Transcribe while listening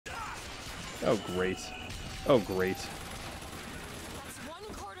Oh, great. Oh, great. That's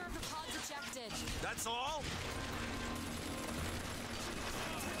 1/4 of the pods ejected. That's all?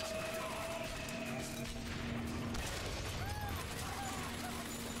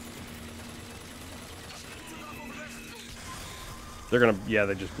 They're gonna, yeah,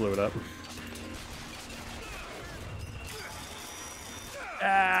 they just blew it up.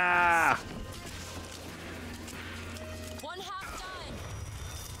 Ah! One half done.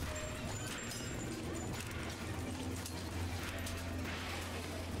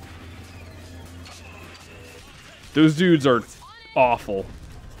 Those dudes are awful.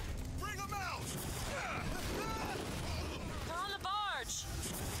 Bring 'em out! They're on the barge.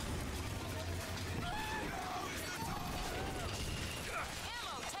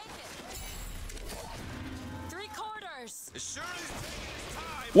 Ammo, take it. 3/4. As sure as it's time.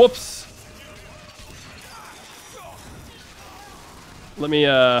 Whoops! Let me,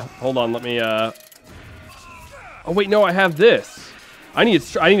 hold on, let me, oh wait, no, I have this. I need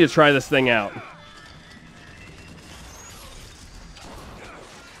to try this thing out.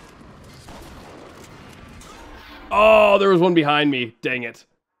 Oh, there was one behind me. Dang it.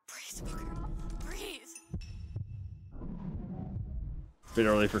 Breathe, Booker. Breathe. Bit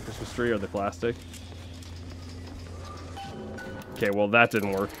early for Christmas tree or the plastic. Okay, well that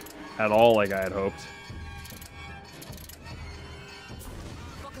didn't work at all like I had hoped.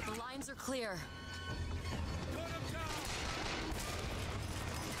 Booker, the lines are clear.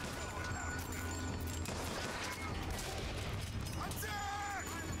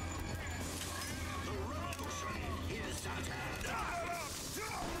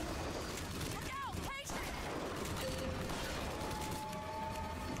 Look out, patient!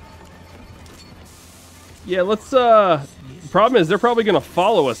 Yeah, let's, problem is they're probably gonna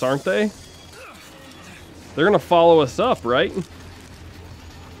follow us, aren't they? They're gonna follow us up, right? I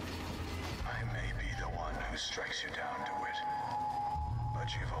may be the one who strikes you down to it, but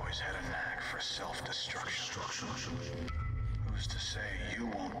you've always had a knack for self-destruction. Who's to say you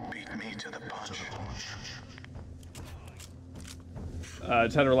won't beat me to the punch?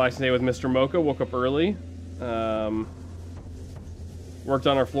 Just had a relaxing day with Mr. Mocha. Woke up early. Worked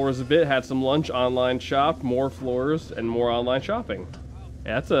on our floors a bit. Had some lunch. Online shopped. More floors and more online shopping.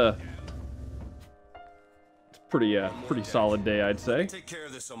 Yeah, that's a pretty solid day, I'd say. Take care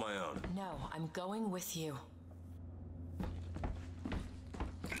of this on my own. No, I'm going with you.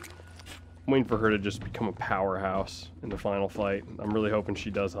 I'm waiting for her to just become a powerhouse in the final fight. I'm really hoping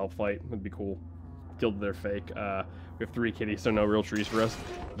she does help fight. That'd be cool. Killed their fake. We have 3 kitties, so no real trees for us.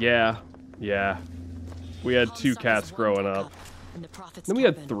 Yeah. We had 2 cats growing up. Then we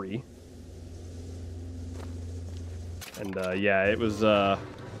had 3. And yeah, it was let's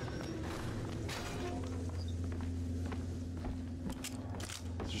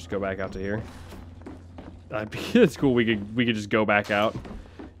just go back out to here. It's cool. We could just go back out.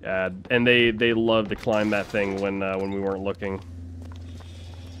 And they love to climb that thing when we weren't looking.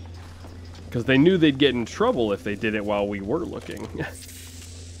 Because they knew they'd get in trouble if they did it while we were looking.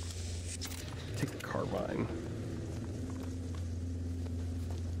 Take the carbine.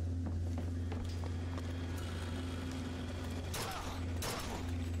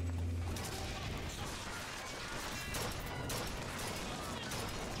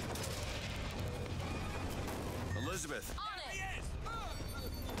 Elizabeth. On it.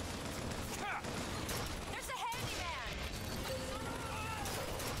 There's a handyman.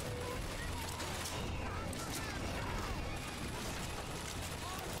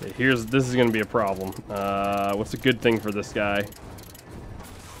 Okay, this is gonna be a problem. What's a good thing for this guy?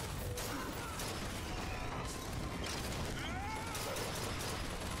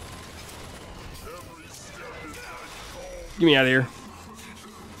 Get me out of here.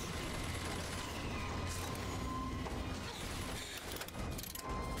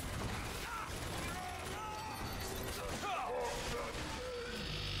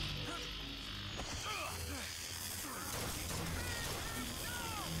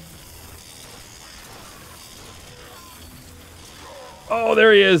 Oh,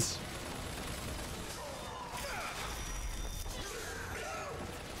 there he is.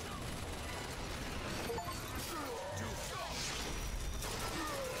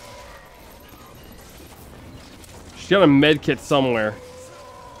 She's got a med kit somewhere.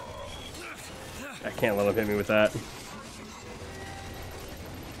 I can't let him hit me with that.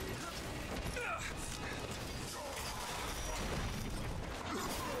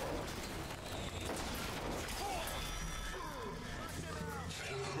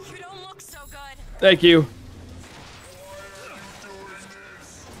 You don't look so good. Thank you.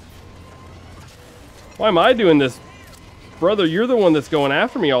 Why am I doing this? Brother, you're the one that's going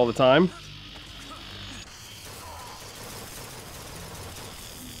after me all the time.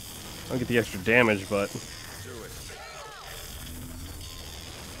 don't get the extra damage, but Do it.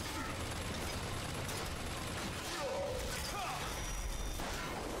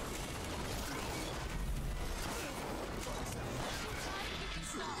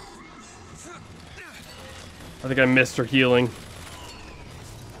 I think I missed her healing.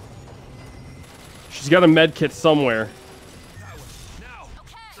 She's got a med kit somewhere. Now.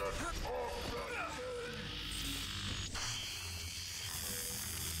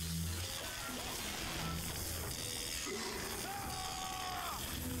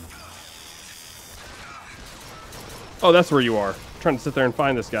 Oh, that's where you are. I'm trying to sit there and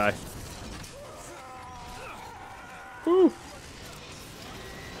find this guy. Woo.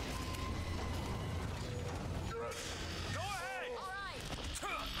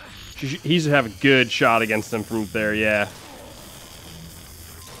 He should have a good shot against him from there, yeah.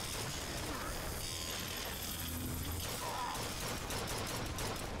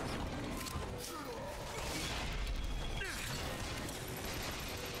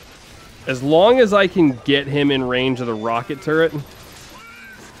 As long as I can get him in range of the rocket turret.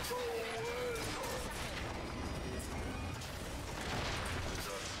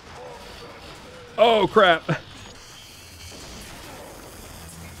 Oh, crap.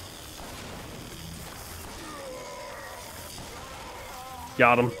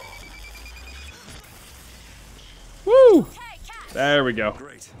 Got him. Woo! There we go.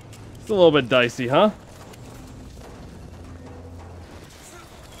 Great. It's a little bit dicey, huh?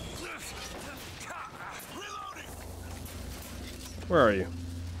 Where are you?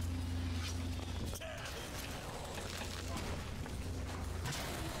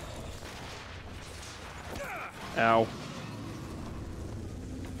 Ow. I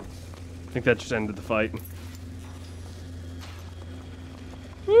think that just ended the fight.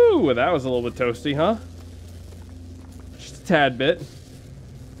 Woo, that was a little bit toasty, huh? Just a tad bit.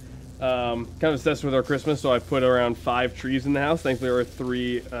 Kind of obsessed with our Christmas, so I put around 5 trees in the house. Thankfully, there were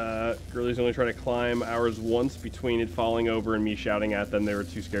 3 girlies only tried to climb ours once. Between it falling over and me shouting at them, they were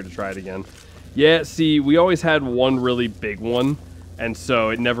too scared to try it again. Yeah, see, we always had one really big one, and so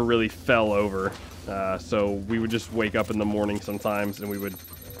it never really fell over. So we would just wake up in the morning sometimes, and we would...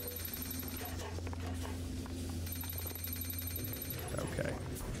 Okay.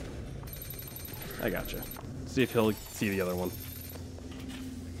 I gotcha. See if he'll see the other one.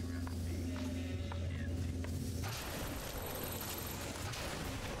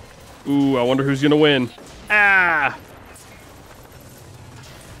 Ooh, I wonder who's gonna win. Ah!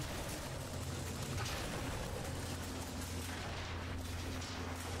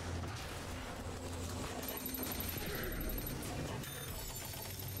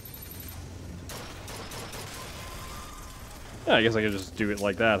 Yeah, I guess I could just do it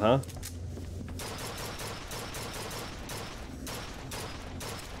like that, huh?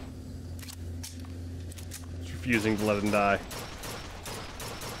 Just refusing to let him die.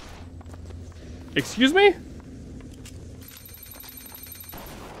 Excuse me?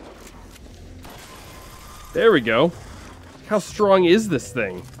 There we go. How strong is this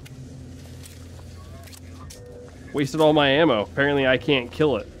thing? Wasted all my ammo. Apparently I can't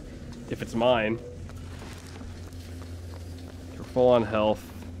kill it. If it's mine. We're full on health.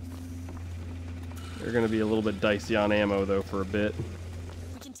 They're gonna be a little bit dicey on ammo though for a bit.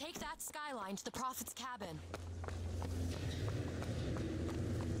 We can take that skyline to the Prophet's cabin.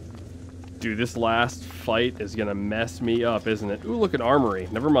 Dude, this last fight is gonna mess me up, isn't it? Ooh, look at armory.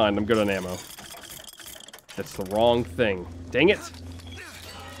 Never mind, I'm good on ammo. That's the wrong thing. Dang it!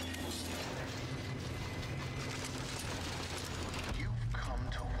 You've come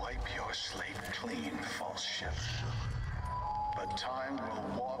to wipe your slate clean, false ship. But time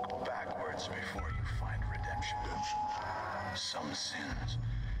will walk backwards before you find redemption. Some sins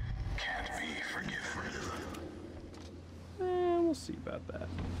can't be forgiven. We'll see about that.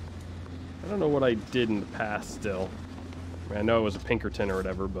 I don't know what I did in the past still. I mean, I know it was a Pinkerton or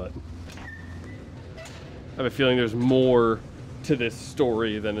whatever, but I have a feeling there's more to this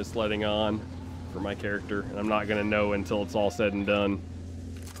story than it's letting on for my character, and I'm not gonna know until it's all said and done.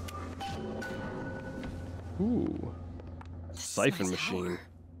 Ooh. Siphon machine.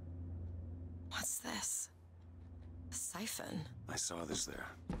 What's this? A siphon. I saw this there.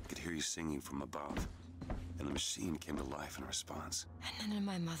 I could hear you singing from above. And the machine came to life in response. And then in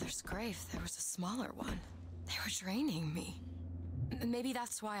my mother's grave, there was a smaller one. They were draining me. Maybe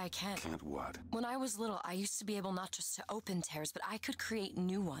that's why I can't. Can't what? When I was little, I used to be able not just to open tears, but I could create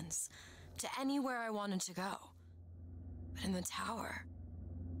new ones. To anywhere I wanted to go. But in the tower...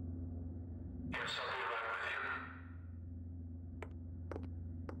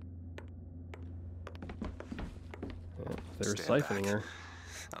 They were Stand siphoning back. her.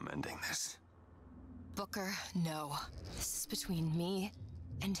 I'm ending Booker, no. This is between me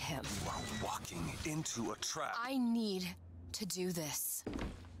and him. You are walking into a trap. I need to do this.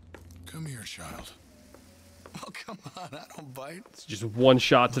 Come here, child. Oh, come on, I don't bite. It's just one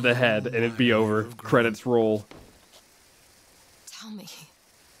shot to the head and it'd be over. Credits roll. Tell me,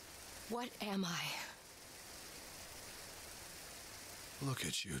 what am I? Look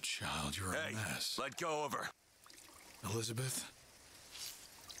at you, child. You're Hey, a mess. let go of her. Elizabeth,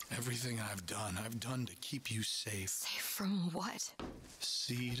 everything I've done to keep you safe. Safe from what?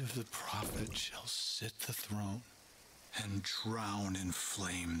 Seed of the prophet shall sit the throne and drown in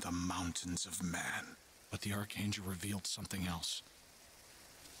flame the mountains of man. But the archangel revealed something else.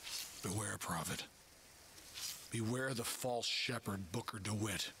 Beware, prophet. Beware the false shepherd Booker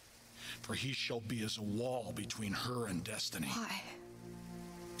DeWitt, for he shall be as a wall between her and destiny. Why?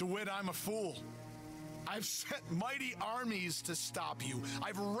 DeWitt, I'm a fool. I've sent mighty armies to stop you.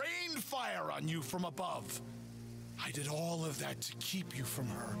 I've rained fire on you from above. I did all of that to keep you from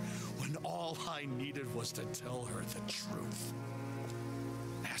her, when all I needed was to tell her the truth.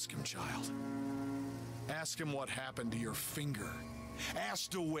 Ask him, child. Ask him what happened to your finger.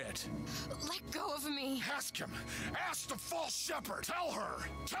 Ask DeWitt. Let go of me. Ask him. Ask the false shepherd. Tell her.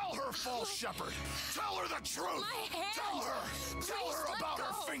 Tell her, false shepherd. Tell her the truth. My hand. Tell her. Tell Please her let about go.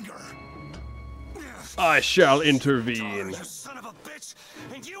 her finger. I shall Daughter, intervene. you son of a bitch!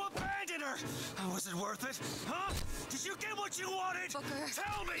 And you abandoned her! Was it worth it? Huh? Did you get what you wanted? Booker.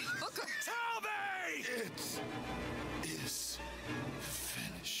 Tell me! Booker. Tell me! It is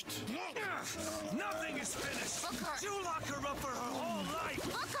finished. Nothing is finished! Booker. You locked her up for her whole life!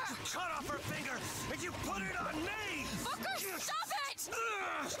 Booker. You cut off her finger and you put it on me! Booker, stop it!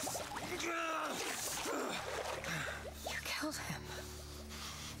 You killed him.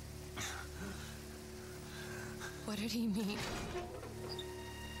 What did he mean?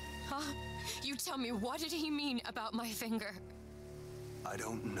 Huh? You tell me, what did he mean about my finger? I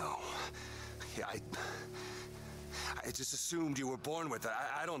don't know. Yeah, I just assumed you were born with it.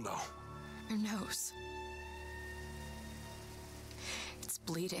 I don't know. Your nose. It's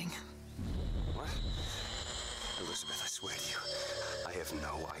bleeding. What? Elizabeth, I swear to you, I have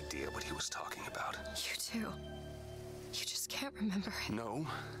no idea what he was talking about. You too. You just can't remember it. No.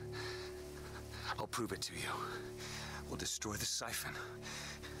 I'll prove it to you. We'll destroy the siphon.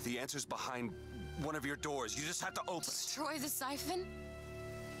 The answer's behind one of your doors. You just have to open it. Destroy the siphon?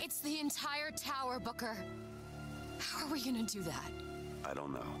 It's the entire tower, Booker. How are we gonna do that? I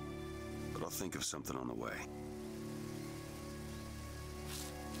don't know, but I'll think of something on the way.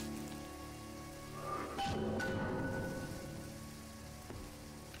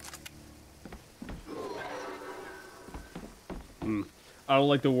 I don't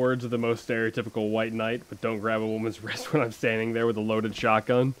like the words of the most stereotypical white knight, but don't grab a woman's wrist when I'm standing there with a loaded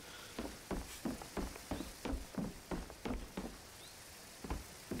shotgun.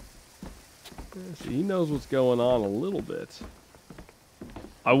 See, he knows what's going on a little bit.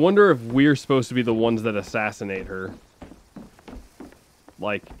 I wonder if we're supposed to be the ones that assassinate her.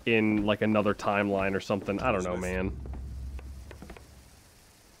 Like, in, like, another timeline or something. I don't know, man.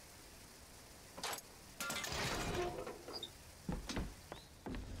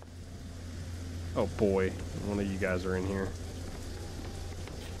 Oh boy, one of you guys are in here.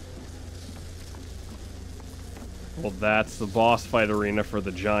 Well, that's the boss fight arena for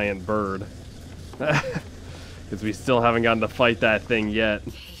the giant bird. Because we still haven't gotten to fight that thing yet.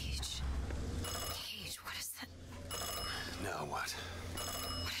 Cage. Cage, what is that? Now what?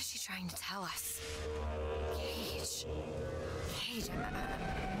 What is she trying to tell us? Cage. Cage,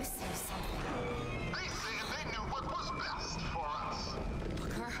 I'm missing something. They said they knew what was best for us.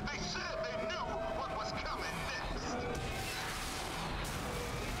 Booker? They said they knew what was coming next.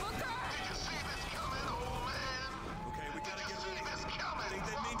 Booker! Did you see this coming, old man? Okay, we gotta get See rid of this this. coming,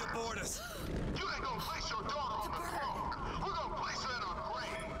 They mean to board us. You ain't gonna place your daughter on the throne. We're gonna place her in a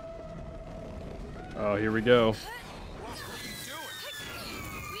grave. Oh, here we go. What are you doing?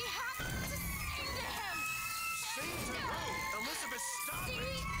 We have to sing to him! Sing to who? Elizabeth, stop it!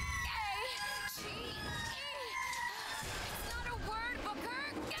 C-A-G-E. It's not a word, Booker!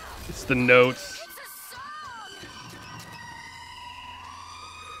 It's the notes. It's a song!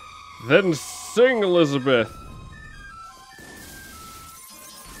 Then sing, Elizabeth.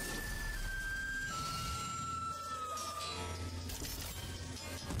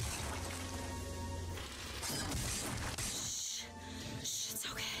 Shh, it's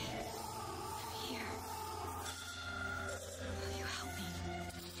okay. I'm here. Will you help me?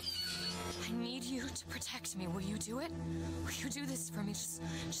 I need you to protect me. Will you do it? Will you do this for me? Just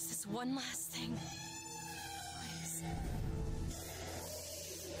this one last thing. Please.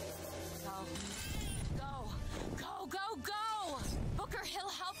 Go. Go. Go, go, go! Booker, he'll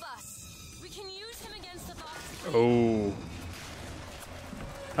help us. We can use him against the box. Oh.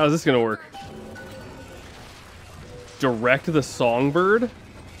 How's this gonna work? Direct the songbird? I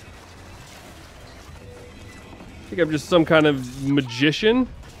think I'm just some kind of magician.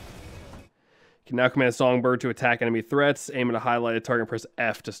 Can now command Songbird to attack enemy threats. Aim at a highlighted target and press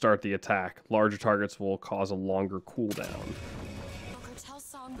F to start the attack. Larger targets will cause a longer cooldown. Booker, tell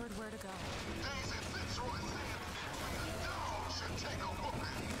Songbird where to go.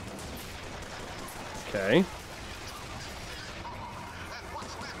 Okay.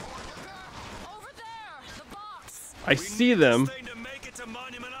 Over there! The box! I see them. This thing to make it to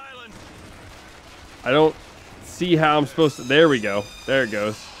Monument Island. I don't see how I'm supposed to... There we go. There it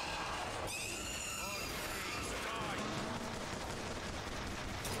goes.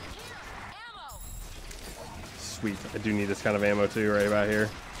 Here, ammo! Sweet. I do need this kind of ammo too right about here.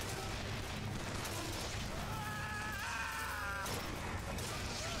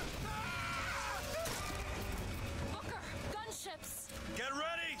 Booker, gunships! Get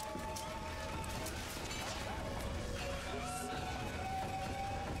ready.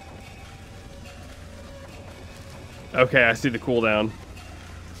 Okay, I see the cooldown.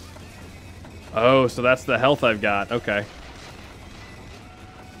 Oh, so that's the health I've got. Okay.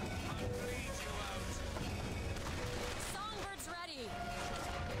 Songbird's ready!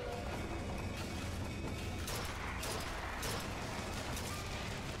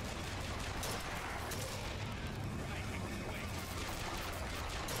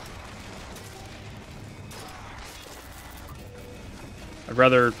 I'd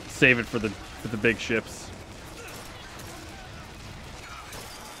rather save it for the big ships.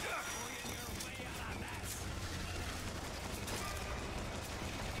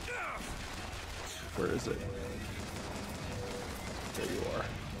 Where is it? There you are.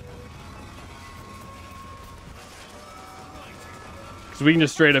 Because we can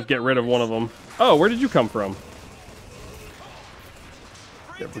just straight up get rid of one of them. Oh, where did you come from?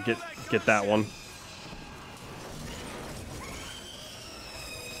 Yeah, we'll get that one.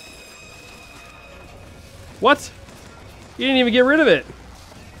 What? You didn't even get rid of it.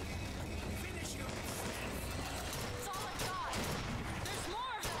 It's all I've got! There's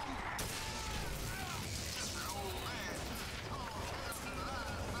more of them!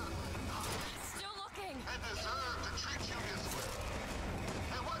 Still looking!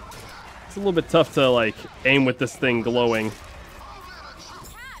 It's a little bit tough to like aim with this thing glowing.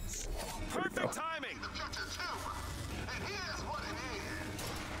 Catch! Perfect timing.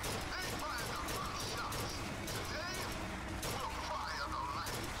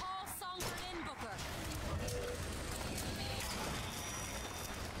 Call Songbird in, Booker!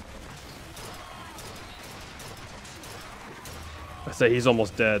 I say he's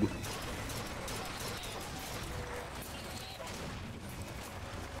almost dead.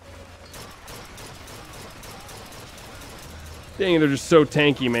 Dang, they're just so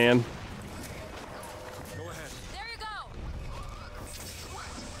tanky, man. Go ahead. There you go!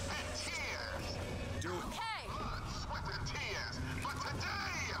 Do it. Okay!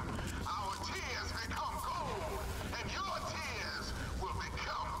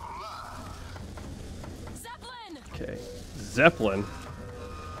 Zeppelin! Okay. Zeppelin?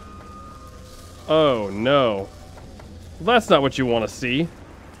 Oh, no. Well, that's not what you want to see.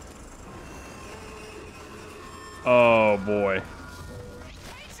 Oh, boy.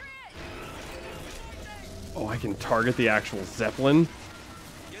 Patriot! Oh, I can target the actual Zeppelin?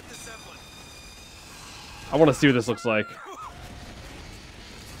 Get the Zeppelin. I want to see what this looks like.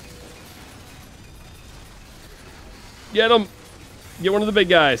 Get him! Get one of the big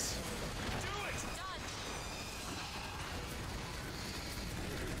guys. Do it. Done!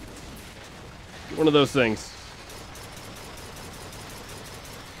 Get one of those things.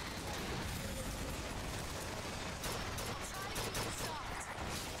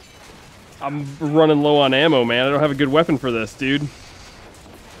 I'm running low on ammo, man. I don't have a good weapon for this, dude. I'm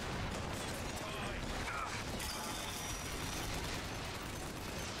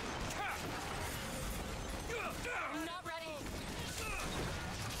not ready!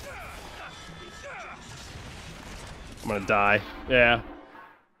 I'm gonna die. Yeah.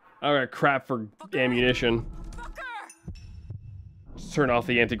 I got crap for ammunition. Booker! Just turn off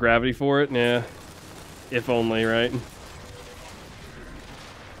the anti-gravity for it. Yeah. If only, right?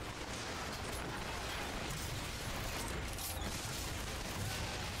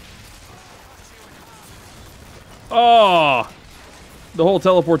 Oh! The whole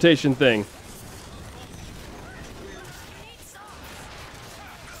teleportation thing.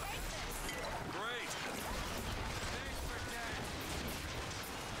 Great.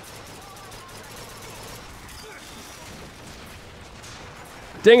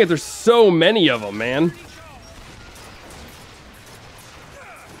 Dang it, there's so many of them, man.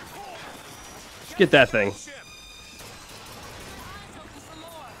 Get that thing. Ship.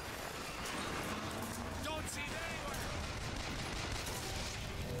 Don't see it anywhere.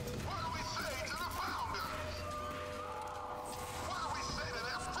 What do we say to the founders? What do we say to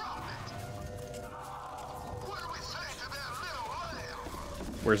their prophet? What do we say to their little lamb?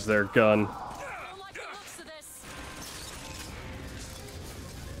 Where's their gun? I don't like the looks of this.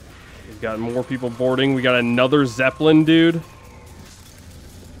 We've got more people boarding. We got another Zeppelin, dude.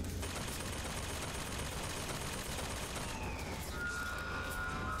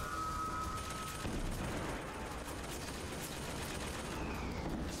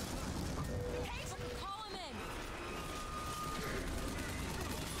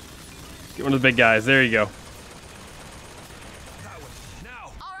 Get one of the big guys. There you go. That way.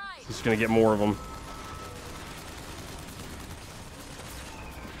 Now. All right. Just gonna get more of them.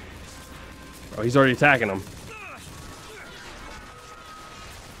 Oh, he's already attacking them.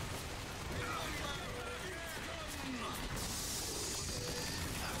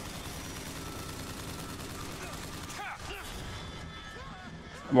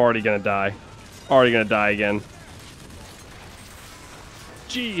 I'm already gonna die. Already gonna die again.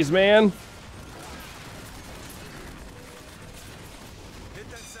 Jeez, man. Hit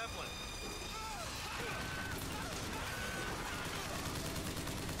that Zeppelin.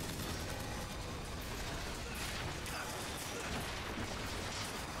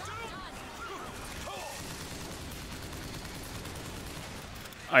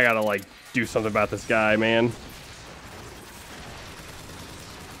 I gotta, like, do something about this guy, man.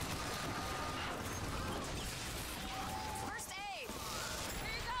 First aid.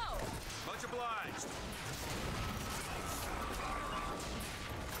 Here you go. Much obliged.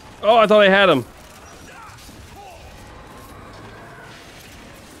 Oh, I thought I had him.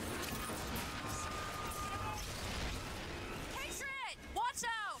 Hatred! Watch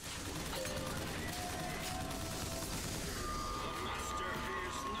out!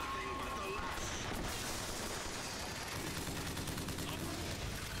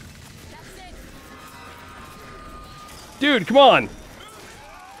 That's it. Dude, come on.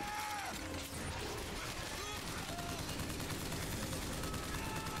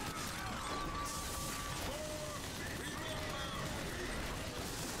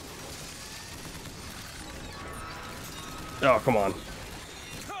 Oh, come on.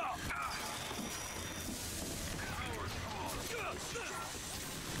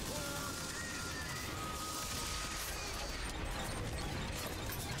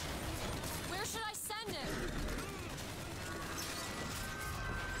 Where should I send him?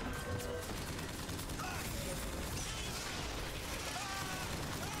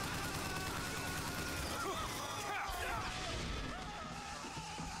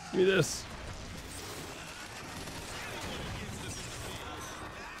 Give me this.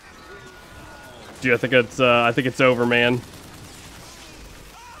 Dude, I think it's over, man.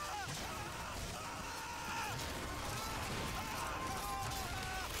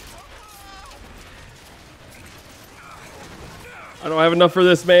 I don't have enough for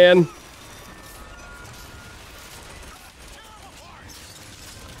this, man.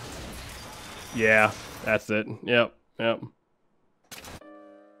 Yeah, that's it. Yep, yep.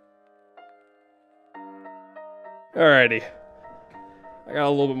 Alrighty. I got a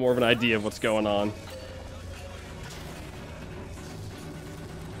little bit more of an idea of what's going on.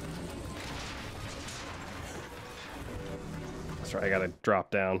 That's right, I gotta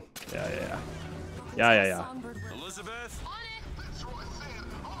drop down. Yeah. Songbird will- Elizabeth. On it. Fitzroy said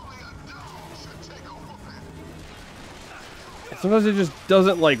only a dog should take a whooping. Sometimes it just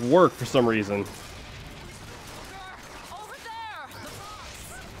doesn't, like, work for some reason. Over there. The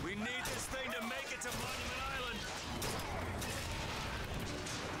box. We need this thing to make it to Monument Island.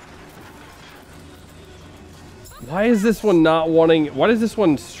 Why is this one not wanting... Why does this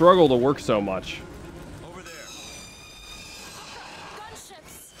one struggle to work so much? Over there.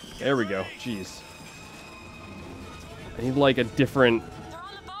 Gunships. There we go. Jeez. I need, like, a different... They're on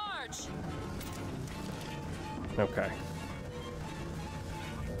the barge. Okay.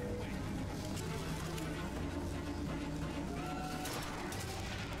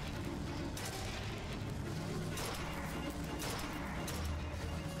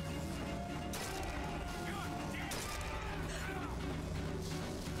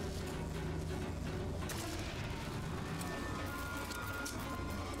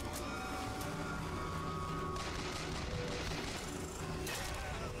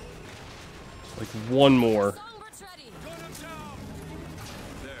 Like, one more. Songbird's ready. Gun him down.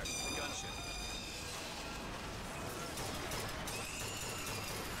 There, the gunship.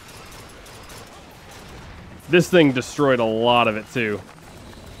 This thing destroyed a lot of it too.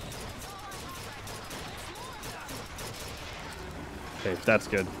 Okay, that's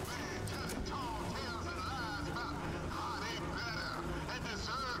good.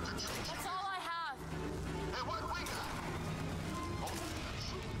 That's all I have.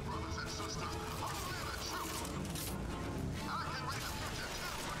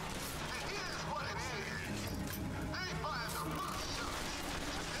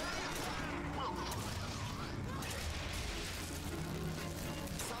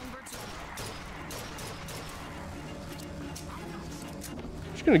 Songbird's ready.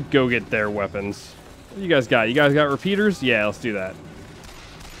 Just gonna go get their weapons. What do you guys got? You guys got repeaters? Yeah, let's do that.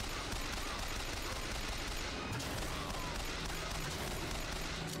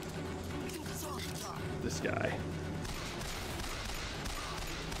 This guy.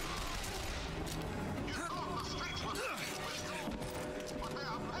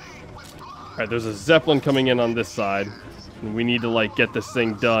 Alright, there's a Zeppelin coming in on this side. And we need to, like, get this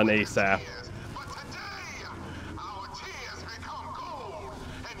thing done ASAP.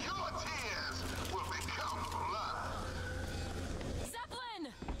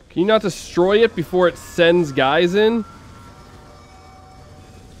 Zeppelin! Can you not destroy it before it sends guys in?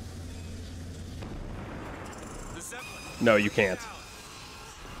 The Zeppelin. No, you can't.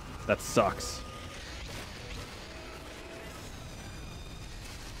 That sucks.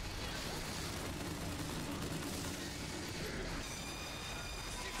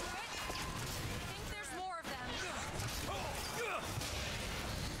 I think there's more of them.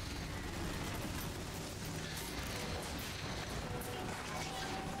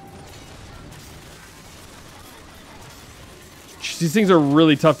 These things are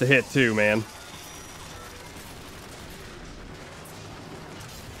really tough to hit too, man.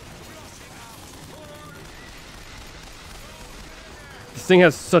 This thing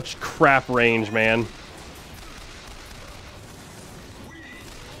has such crap range, man. Need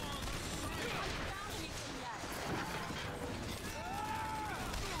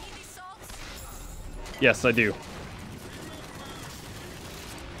these salts? Yes, I do. Try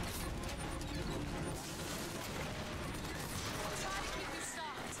to keep you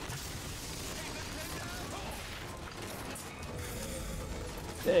stocked.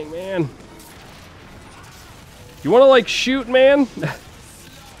 Dang, man. You want to, like, shoot, man?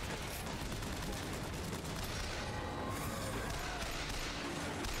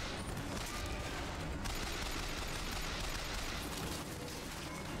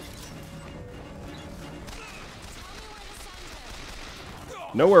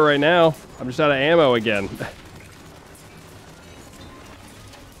 Nowhere right now. I'm just out of ammo again.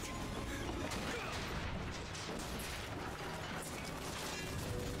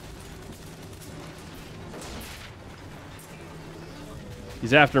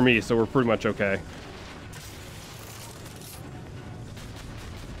 He's after me, so we're pretty much okay.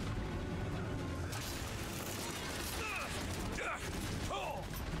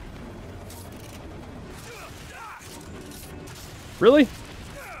 Really?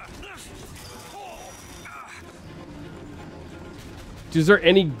 Is there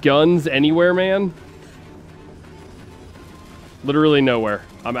any guns anywhere, man? Literally nowhere.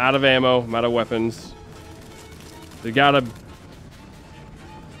 I'm out of ammo. I'm out of weapons. They gotta...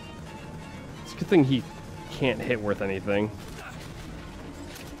 It's a good thing he can't hit worth anything.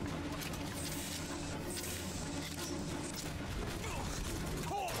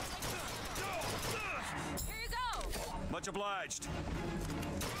 Here you go. Much obliged.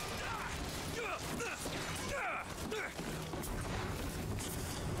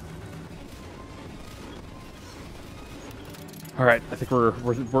 All right, I think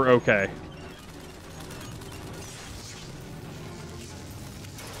we're okay.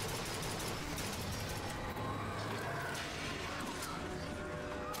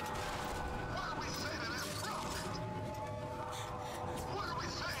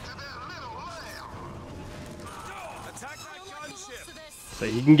 Attack that Close gunship. to this. So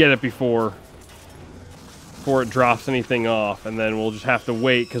he can get it before it drops anything off, and then we'll just have to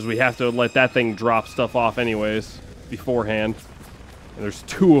wait because we have to let that thing drop stuff off anyways beforehand. And there's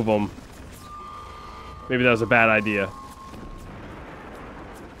two of them. Maybe that was a bad idea.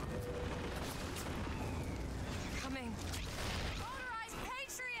 Coming. Motorized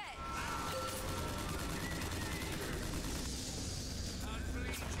Patriot!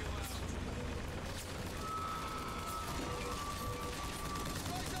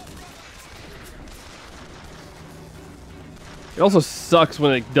 It also sucks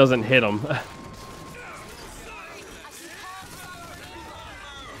when it doesn't hit him. The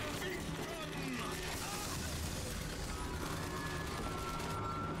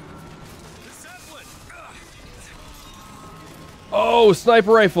Zeppelin. Oh,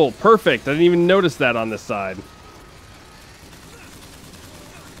 sniper rifle. Perfect. I didn't even notice that on this side.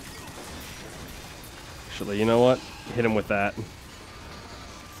 Actually, you know what? Hit him with that.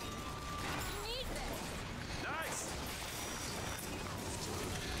 Nice.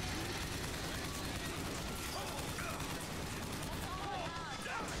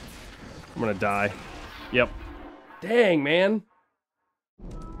 I'm gonna die. Yep. Dang, man.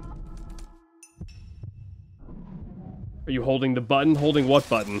 Are you holding the button? Holding what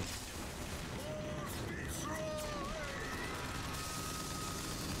button?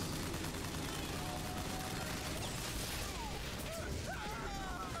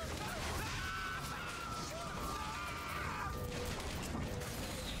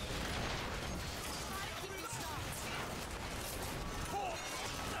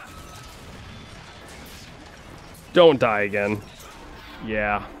 Don't die again.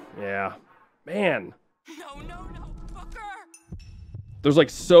 Yeah, yeah. Man. No, no, no, Booker! There's like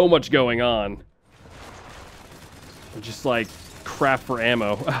so much going on. Just like crap for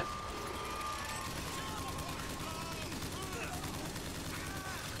ammo.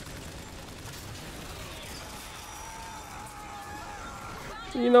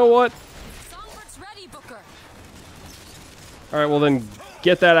 You know what? Songbird's ready, Booker. Alright, well then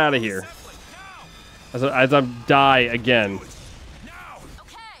get that out of here. As I die again. Okay.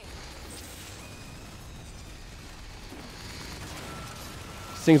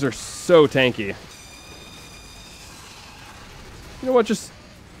 These things are so tanky. You know what? Just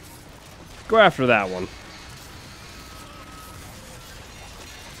go after that one.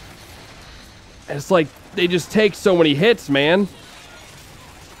 And it's like they just take so many hits, man.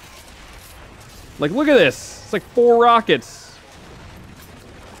 Like, look at this. It's like 4 rockets.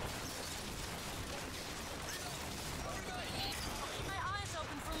 My eyes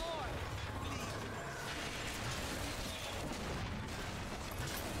open for more.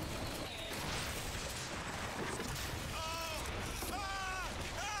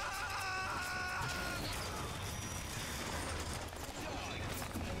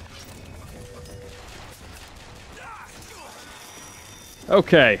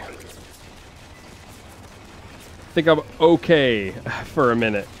 Okay. I think I'm okay for a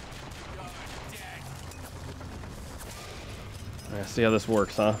minute. Let's see how this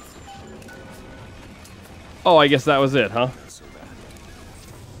works, huh? Oh, I guess that was it, huh?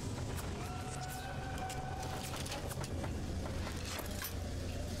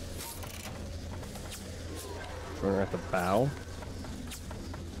 We're at the bow.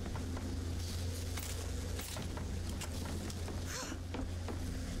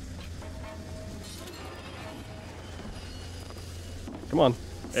 Come on.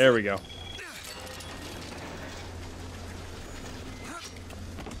 There we go.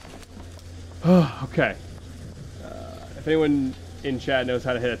 Okay. If anyone in chat knows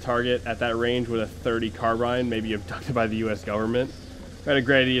how to hit a target at that range with a 30 carbine, maybe abducted by the US government, I had a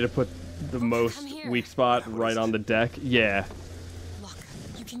great idea to put the most weak spot right on the deck. Yeah. Look,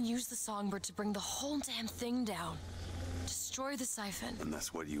 you can use the songbird to bring the whole damn thing down. Destroy the siphon. And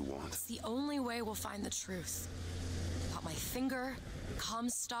that's what you want. It's the only way we'll find the truth. About my finger,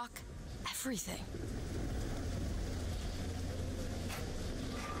 Comstock, everything.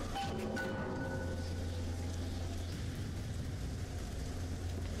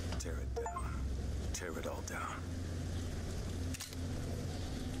 Tear it down. Tear it all down.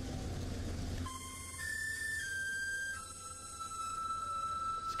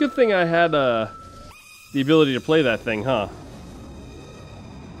 It's a good thing I had the ability to play that thing, huh?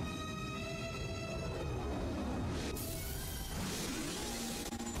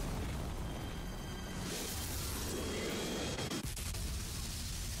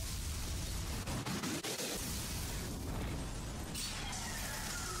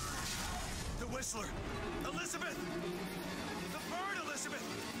 Whistler! Elizabeth! The bird, Elizabeth!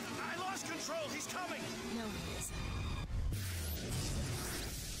 I lost control! He's coming! No, he isn't.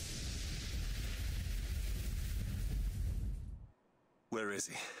 Where is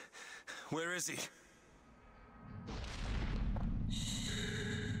he? Where is he?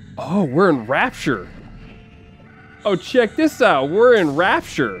 Oh, we're in Rapture. Oh, check this out. We're in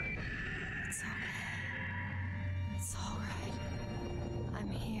Rapture. It's okay. It's all right. I'm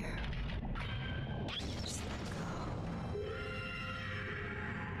here. Just let go.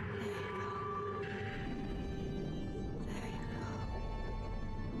 There you go. There you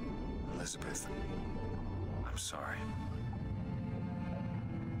go. Elizabeth, I'm sorry.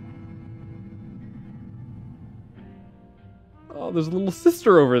 Oh, there's a little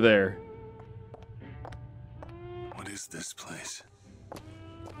sister over there. What is this place?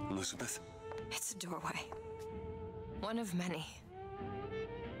 Elizabeth? It's a doorway. One of many.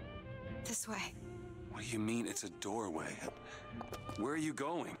 This way. What do you mean it's a doorway? Where are you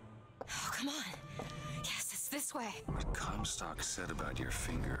going? Oh, come on. Yes, it's this way. What Comstock said about your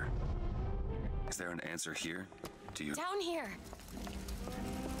finger. Is there an answer here? Do you... Down here.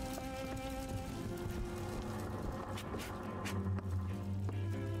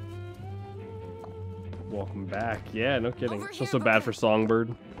 Welcome back. Yeah, no kidding. Over It's here, also bad Booker. for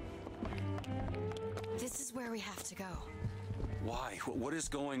Songbird. This is where we have to go. Why? What is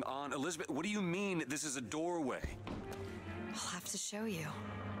going on? Elizabeth, what do you mean this is a doorway? I'll have to show you.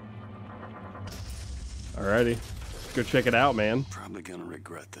 Alrighty. Go check it out, man. Probably gonna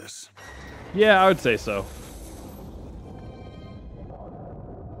regret this. Yeah, I would say so.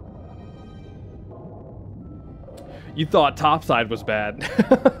 You thought Topside was bad.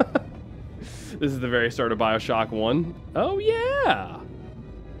 This is the very start of Bioshock 1. Oh, yeah.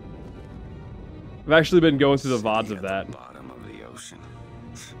 I've actually been going through the VODs of that. Bottom of the ocean.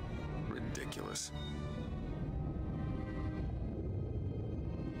 Ridiculous.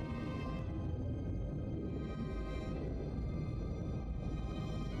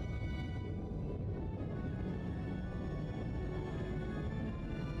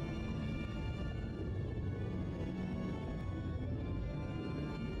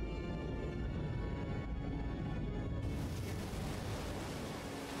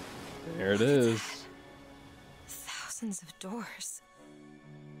 There it is. Thousands of doors.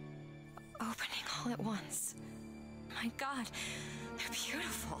 Opening all at once. My God, they're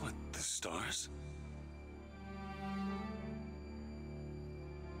beautiful. What, the stars?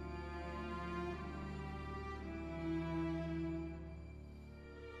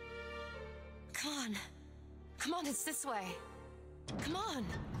 Come on. Come on, it's this way. Come on.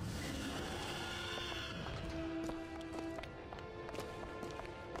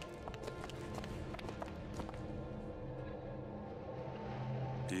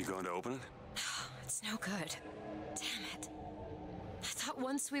 Are you going to open it? It's no good. Damn it. I thought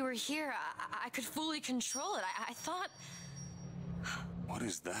once we were here, I could fully control it. I thought... What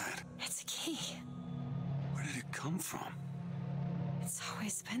is that? It's a key. Where did it come from? It's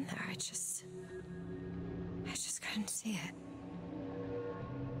always been there. I just couldn't see it.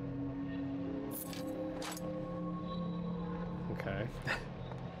 Okay.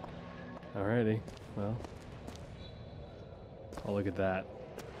 Alrighty. Well. Oh, look at that.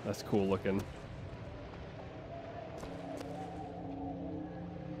 That's cool looking.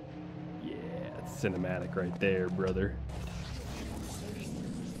 Yeah, it's cinematic right there, brother.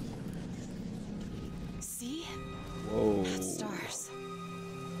 See? Whoa. Not stars.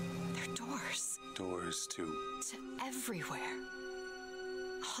 They're doors. Doors to... To everywhere.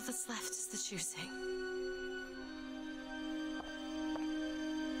 All that's left is the choosing.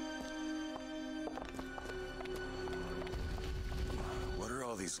 What are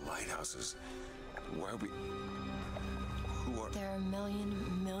all these lighthouses? Why are we... Who are... There are a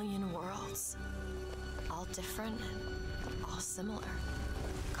million worlds. All different and all similar.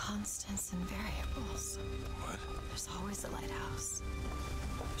 Constants and variables. What? There's always a lighthouse.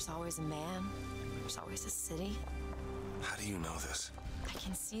 There's always a man. There's always a city. How do you know this? I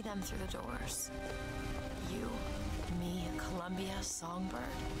can see them through the doors. You, me, Columbia, Songbird.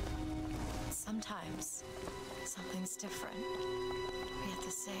 Sometimes, something's different. Yet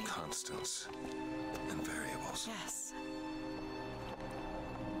the same. Constants and variables. Yes.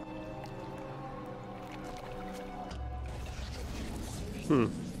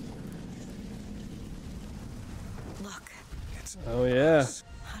 Look. It's... Oh, yeah.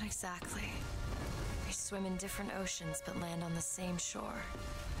 Not exactly. We swim in different oceans but land on the same shore.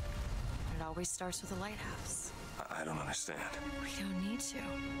 It always starts with a lighthouse. I don't understand. We don't need to.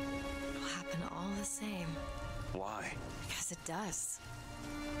 It'll happen all the same. Why? Because it does.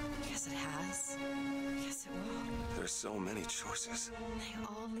 Because it has. Because it will. There's so many choices. They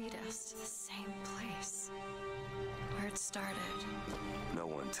all lead us to the same place. Where it started. No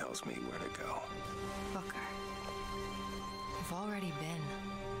one tells me where to go. Booker. We've already been.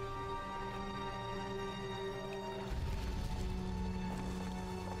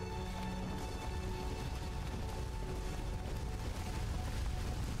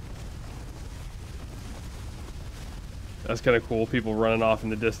 That's kind of cool. People running off in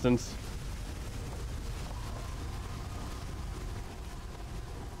the distance.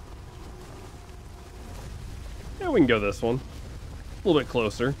 Yeah, we can go this one. A little bit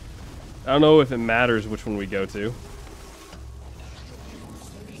closer. I don't know if it matters which one we go to.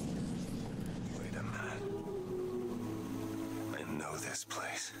 Wait a minute. I know this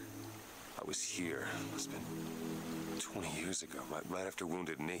place. I was here. It's been 20 years ago, right after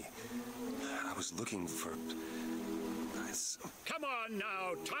Wounded Knee. I was looking for... Come on! on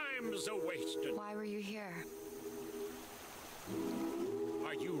now. Time's a-wasting. Why were you here?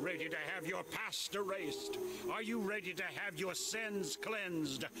 Are you ready to have your past erased? Are you ready to have your sins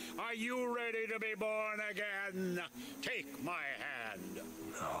cleansed? Are you ready to be born again? Take my hand.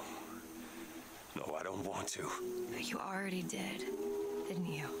 No. No, I don't want to. But you already did, didn't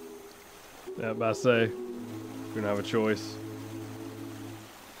you? Yeah, about to say, we don't have a choice.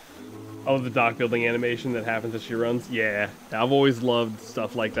 Oh, the dock building animation that happens as she runs? Yeah, I've always loved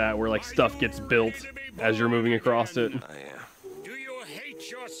stuff like that, where like stuff gets built as you're moving across it. I am. Do you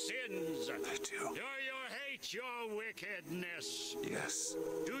hate your sins? I do. Do you hate your wickedness? Yes.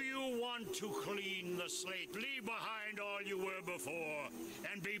 Do you want to clean the slate, leave behind all you were before,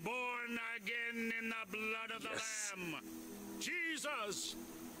 and be born again in the blood of the Yes. Lamb? Jesus,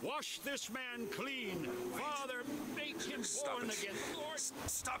 wash this man clean. Father, make him Stop born it. again. Lord,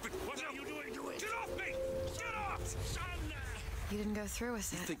 Stop it. what are you doing to it? Get off me! Get off! Son! You didn't go through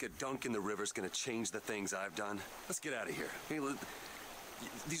with You it. think a dunk in the river's gonna change the things I've done? Let's get out of here. Hey,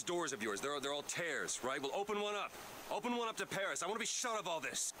 these doors of yours, they're all tears, right? Well, open one up. Open one up to Paris. I want to be shut of all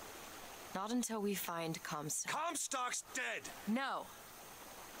this. Not until we find Comstock. Comstock's dead. No.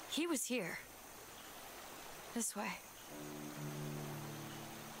 He was here. This way.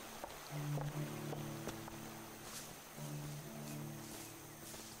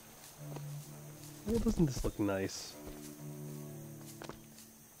 Well, doesn't this look nice?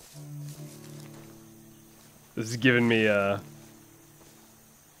 This is giving me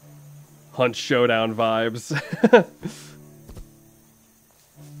Hunt Showdown vibes. A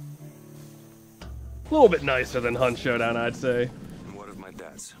little bit nicer than Hunt Showdown, I'd say. And what of my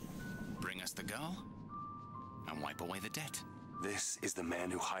debts? Bring us the girl and wipe away the debt. This is the man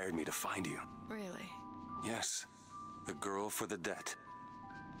who hired me to find you. Really? Yes. The girl for the debt.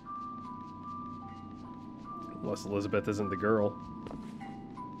 Unless Elizabeth isn't the girl.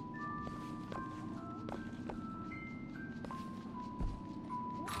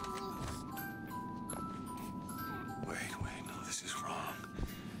 Wait, no, this is wrong.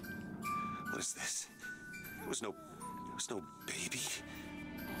 What is this? There was no baby.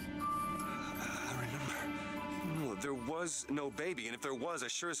 I remember. No, there was no baby, and if there was, I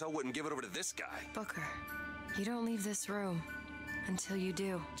sure as hell wouldn't give it over to this guy. Booker, you don't leave this room until you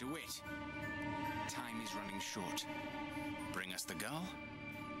do. Do it. Time is running short. Bring us the girl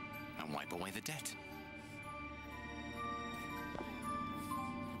and wipe away the debt.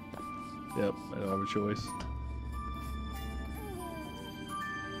 Yep, I don't have a choice.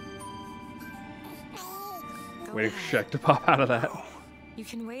 Go Waiting for ahead. Shek to pop out of that. You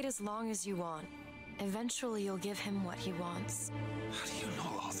can wait as long as you want. Eventually, you'll give him what he wants. How do you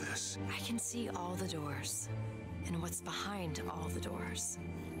know all this? I can see all the doors, and what's behind all the doors.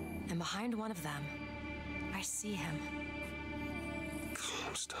 And behind one of them, I see him.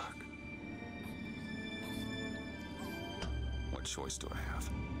 Comstock. What choice do I have?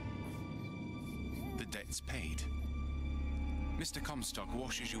 The debt's paid. Mr. Comstock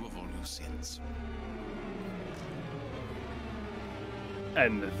washes you of all your sins.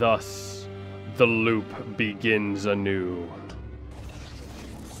 And thus, the loop begins anew.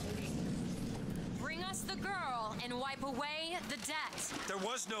 Bring us the girl and wipe away the debt. There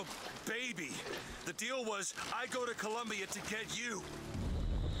was no baby. The deal was I go to Columbia to get you.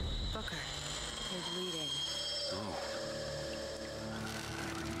 Booker, you're bleeding. Oh.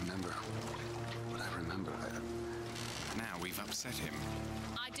 I remember what I remember. Now we've upset him.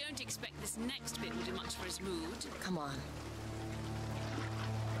 I don't expect this next bit will do much for his mood. Come on.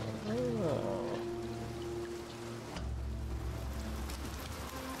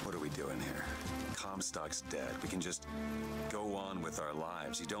 What are we doing here? Comstock's dead. We can just go on with our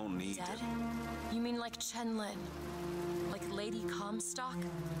lives. You don't need Dead? to. You mean like Chen Lin? Like Lady Comstock?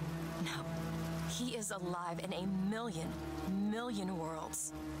 No. He is alive in a million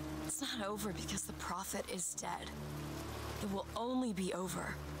worlds. It's not over because the Prophet is dead. It will only be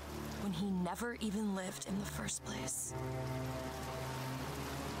over when he never even lived in the first place.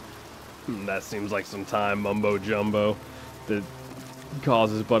 That seems like some time mumbo jumbo that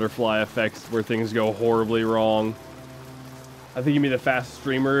causes butterfly effects where things go horribly wrong. I think you'd be the fastest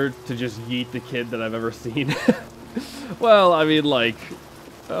streamer to just yeet the kid that I've ever seen. Well, I mean, like,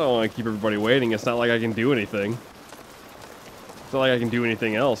 I don't want to keep everybody waiting. It's not like I can do anything. It's not like I can do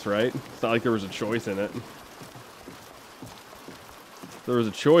anything else, right? It's not like there was a choice in it. If there was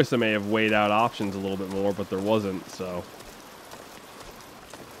a choice, I may have weighed out options a little bit more, but there wasn't, so.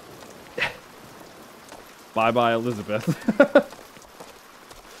 Bye-bye, Elizabeth.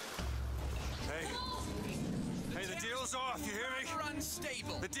 Hey, the deal's off. You hear me? You're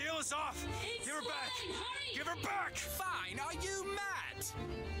unstable. The deal is off. Give her back. Hurry! Give her back. Fine, are you mad?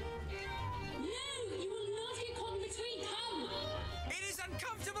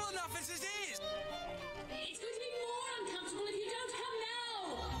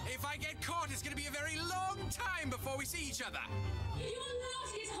 before we see each other. You will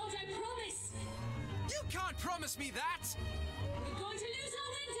not get hot, I promise. You can't promise me that. We're going to lose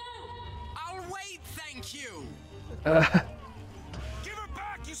our window. I'll wait, thank you. Give her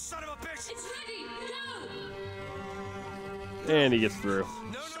back, you son of a bitch! It's ready. Go. And he gets through.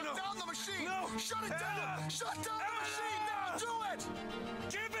 No, no, Shut no! down the machine! No! Shut it down! Shut down the machine now! Do it!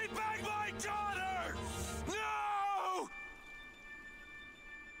 Give me back my daughter! No!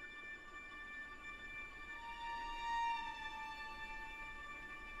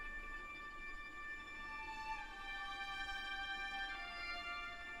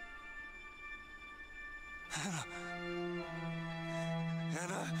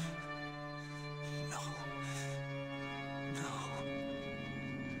 Anna. No. No.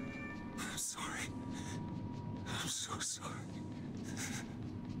 I'm sorry. I'm so sorry.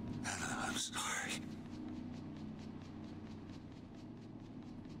 Anna, I'm sorry.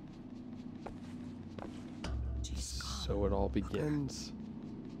 She's gone. So it all begins.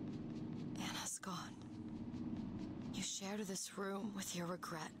 Anna's gone. You shared this room with your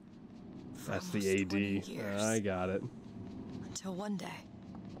regret. For That's almost the 20 AD. years. I got it. Until one day,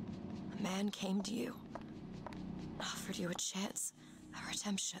 a man came to you, offered you a chance, a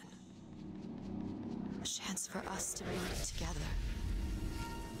redemption, a chance for us to be together.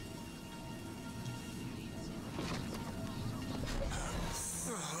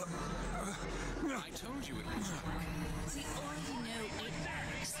 I told you it would work. We already know it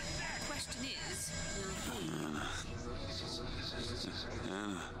works. The question is, will he?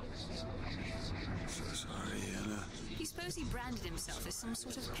 Anna. So sorry, Anna. You suppose he branded himself as some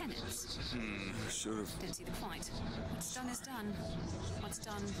sort of penance? Should have. Don't see the point. What's done is done. What's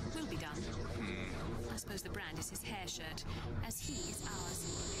done will be done. I suppose the brand is his hair shirt, as he is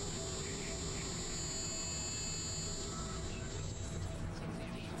ours.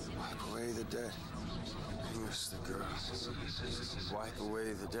 Wipe away the debt. Bring us the girl. Wipe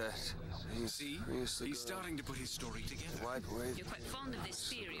away the debt. See? Bring us the He's girl. starting to put his story together. Wipe away You're quite fond of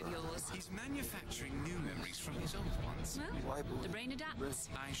this theory of yours. He's manufacturing new memories from his old ones. Well, Wipe away. the brain adapts.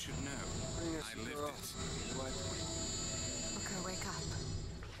 I should know. Bring us I the lived girl. it. Wipe Booker, wake up.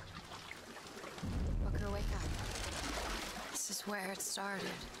 Booker, wake up. This is where it started.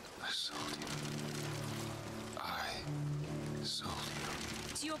 I sold you. I sold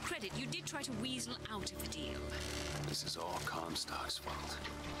you. To your credit, you did try to weasel out of the deal. This is all Comstock's fault.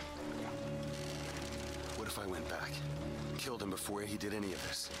 What if I went back? Killed him before he did any of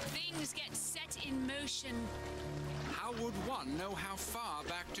this? Things get set in motion. How would one know how far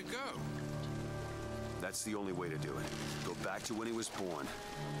back to go? That's the only way to do it. Go back to when he was born.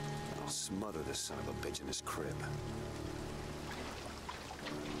 And I'll smother this son of a bitch in his crib.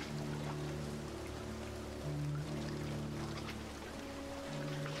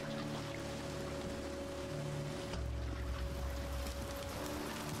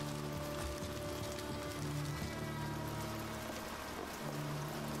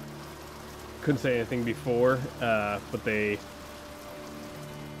 Couldn't say anything before, but they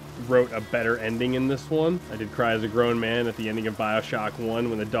wrote a better ending in this one. I did cry as a grown man at the ending of Bioshock 1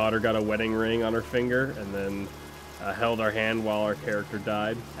 when the daughter got a wedding ring on her finger and then held our hand while our character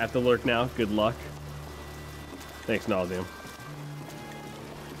died. At the lurk now, good luck. Thanks, Nauseam.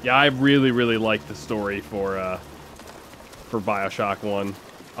 Yeah, I really like the story for Bioshock 1.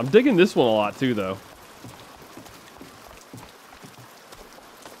 I'm digging this one a lot too, though.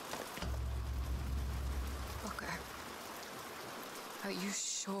 Booker, are you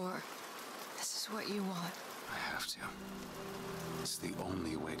sure this is what you want? I have to. It's the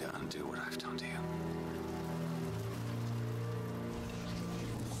only way to undo what I've done to you.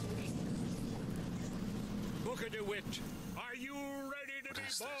 Booker DeWitt, are you ready to be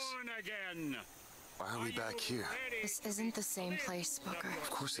is this? born again? Why are we back here? This isn't the same place, Booker. Of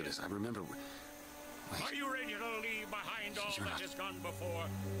course it is. I remember. Are you ready to leave behind all You're that not- has gone before?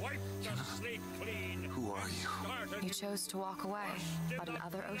 Wipe the slate clean. Who are you? Start a You chose to walk away, but in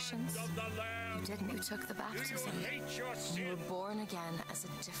other oceans, of the you land. didn't. You took the Do you baptism. hate your And you were sin? born again as a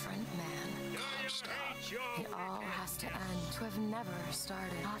different man. Do you hate your It all has to end. To have never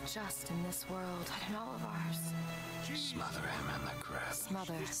started, not just in this world, but in all of ours. Smother him in the grave.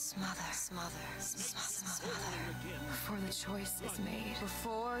 Smother, smother, smother, smother, smother. Before the choice is made,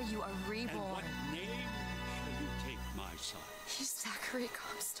 before you are And reborn. what name shall you take, my son? He's Zachary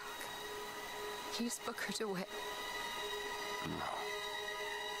Comstock. He's Booker DeWitt. No.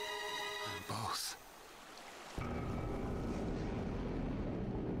 Both.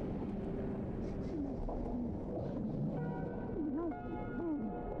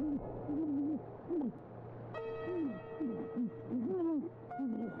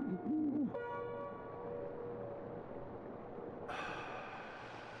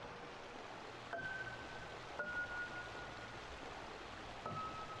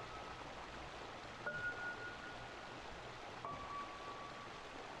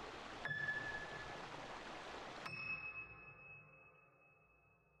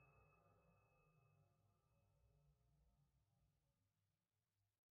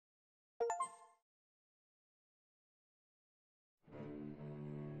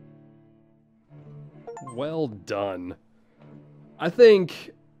 Well done. I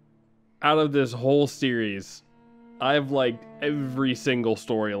think out of this whole series, I've liked every single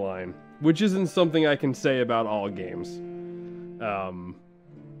storyline, which isn't something I can say about all games.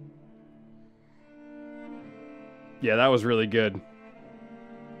 Yeah, that was really good.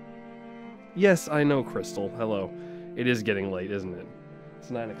 Yes, I know, Crystal. Hello. It is getting late, isn't it? It's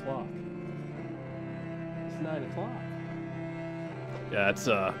 9 o'clock. It's 9 o'clock. Yeah,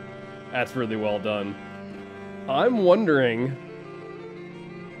 that's really well done. I'm wondering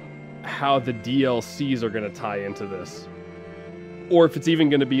how the DLCs are going to tie into this. Or if it's even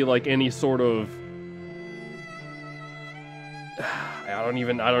going to be like any sort of... I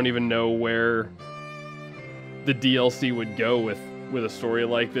don't even know where the DLC would go with a story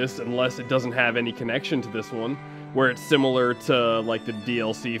like this, unless it doesn't have any connection to this one, where it's similar to like the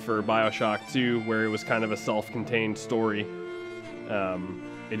DLC for Bioshock 2, where it was kind of a self-contained story.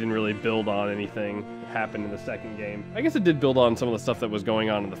 It didn't really build on anything that happened in the second game. I guess it did build on some of the stuff that was going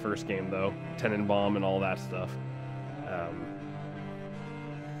on in the first game, though. Tenenbaum and all that stuff. Yes,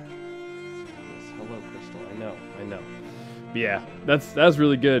 hello, Crystal. I know. But yeah, that's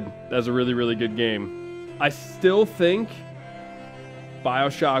really good. That's a really, really good game. I still think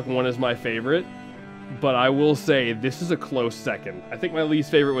Bioshock 1 is my favorite, but I will say this is a close second. I think my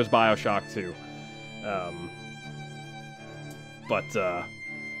least favorite was Bioshock 2.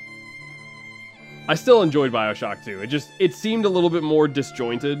 I still enjoyed Bioshock 2. It seemed a little bit more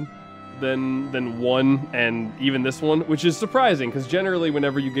disjointed than 1 and even this one, which is surprising, because generally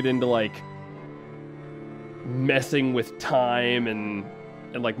whenever you get into like messing with time and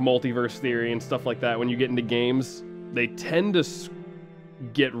like multiverse theory and stuff like that, when you get into games, they tend to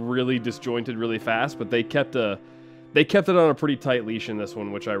get really disjointed really fast, but they kept it on a pretty tight leash in this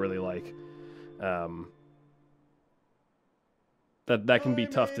one, which I really like. That can be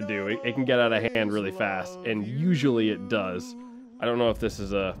tough to do. It can get out of hand really fast, and usually it does. I don't know if this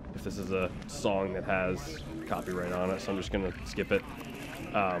is a song that has copyright on it, so I'm just gonna skip it.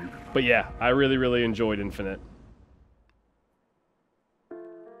 But yeah, I really, really enjoyed Infinite.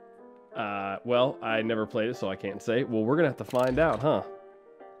 Well, I never played it, so I can't say. Well, we're gonna have to find out, huh?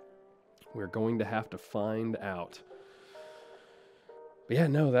 We're going to have to find out. But yeah,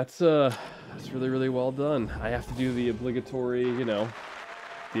 no, that's really, really well done. I have to do the obligatory, the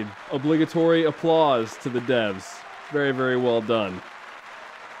obligatory applause to the devs. Very, very well done.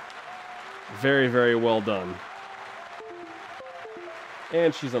 Very, very well done.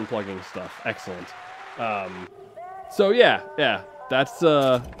 And she's unplugging stuff. Excellent. So yeah,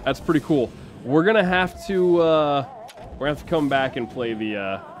 that's pretty cool. We're gonna have to come back and play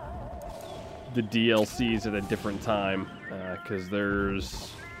the DLCs at a different time, because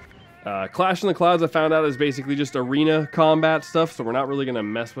there's Clash in the Clouds. I found out is basically just arena combat stuff, so we're not really gonna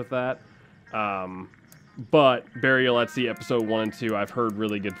mess with that. But Burial at Sea episode 1 and 2, I've heard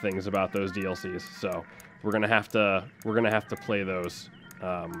really good things about those DLCs, so we're gonna have to play those.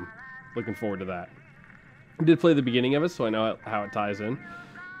 Looking forward to that. I did play the beginning of it, so I know how it ties in.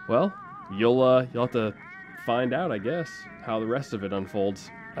 Well, you'll have to find out, I guess, how the rest of it unfolds.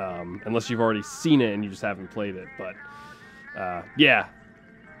 Unless you've already seen it and you just haven't played it, but yeah,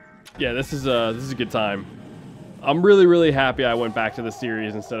 this is a good time. I'm really, really happy I went back to the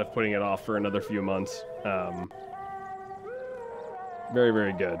series instead of putting it off for another few months. Very,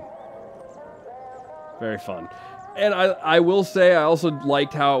 very good. Very fun. And I will say I also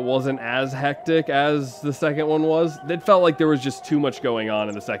liked how it wasn't as hectic as the second one was. It felt like there was just too much going on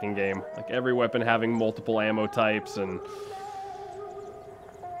in the second game. Like every weapon having multiple ammo types, and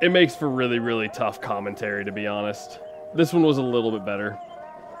it makes for really, really tough commentary, to be honest. This one was a little bit better.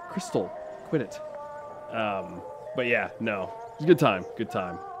 Crystal, quit it. But yeah, no, it's a good time. Good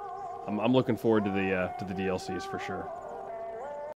time. I'm looking forward to the DLCs for sure.